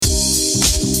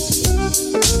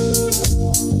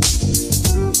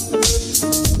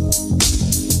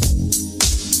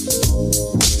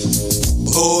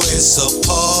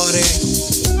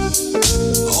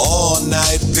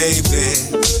baby.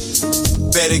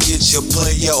 Better get your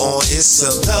player on. It's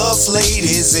enough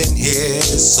ladies in here.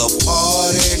 It's a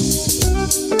party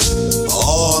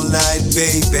all night,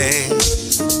 baby.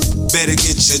 Better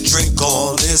get your drink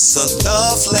on. It's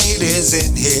enough ladies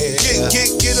in here.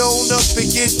 Get on up and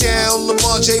get down.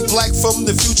 Lemar J Black from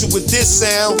the future with this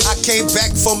sound. I came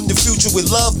back from the future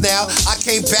with love now. I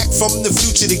came back from the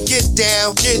future to get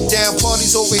down. Get down,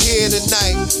 parties over here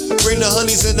tonight. Bring the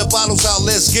honeys and the bottles out.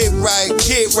 Let's get right,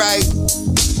 get right.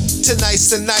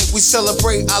 Tonight's the night we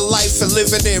celebrate our life and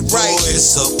living it right. Oh,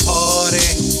 it's a party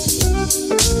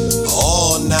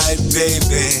all night,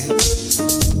 baby.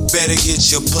 Better get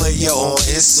your player on.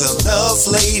 It's enough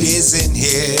ladies in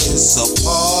here. It's a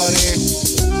party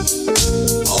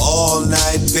all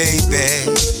night,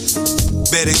 baby.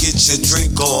 Better get your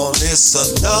drink on. It's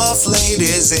enough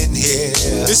ladies in here.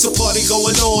 It's a party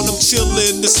going on. I'm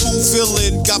chillin', the smooth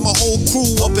feeling. Got my whole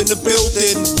crew up in the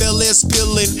building. Bel Air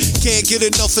spillin'. Can't get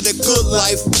enough of that good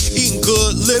life. Eating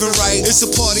good, living right. It's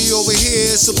a party over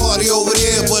here, it's a party over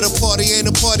there. But a party ain't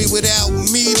a party without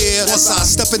me there. Once I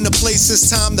step in the place,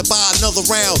 it's time to buy another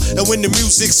round. And when the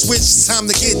music switch, it's time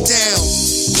to get down.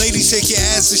 Ladies, shake your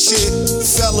ass and shit.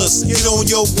 Fellas, get on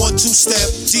your 1-2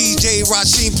 step. DJ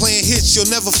Rasheen playing hits you'll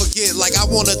never forget. Like I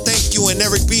wanna thank you and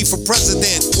Eric B for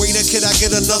president. Waiter, could I get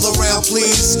another round,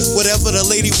 please? Whatever the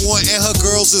lady want and her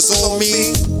girls is on me.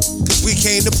 Cause we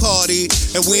came to party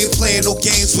and we ain't playing no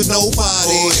games with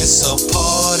nobody. Oh, it's a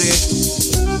party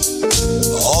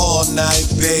all night,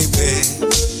 baby.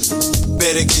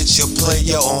 Better get your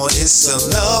player on. It's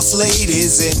enough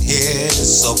ladies in here.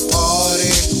 It's a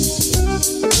party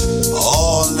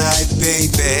all night,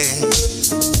 baby.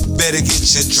 Better get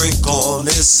your drink on.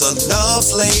 It's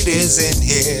enough ladies in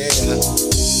here.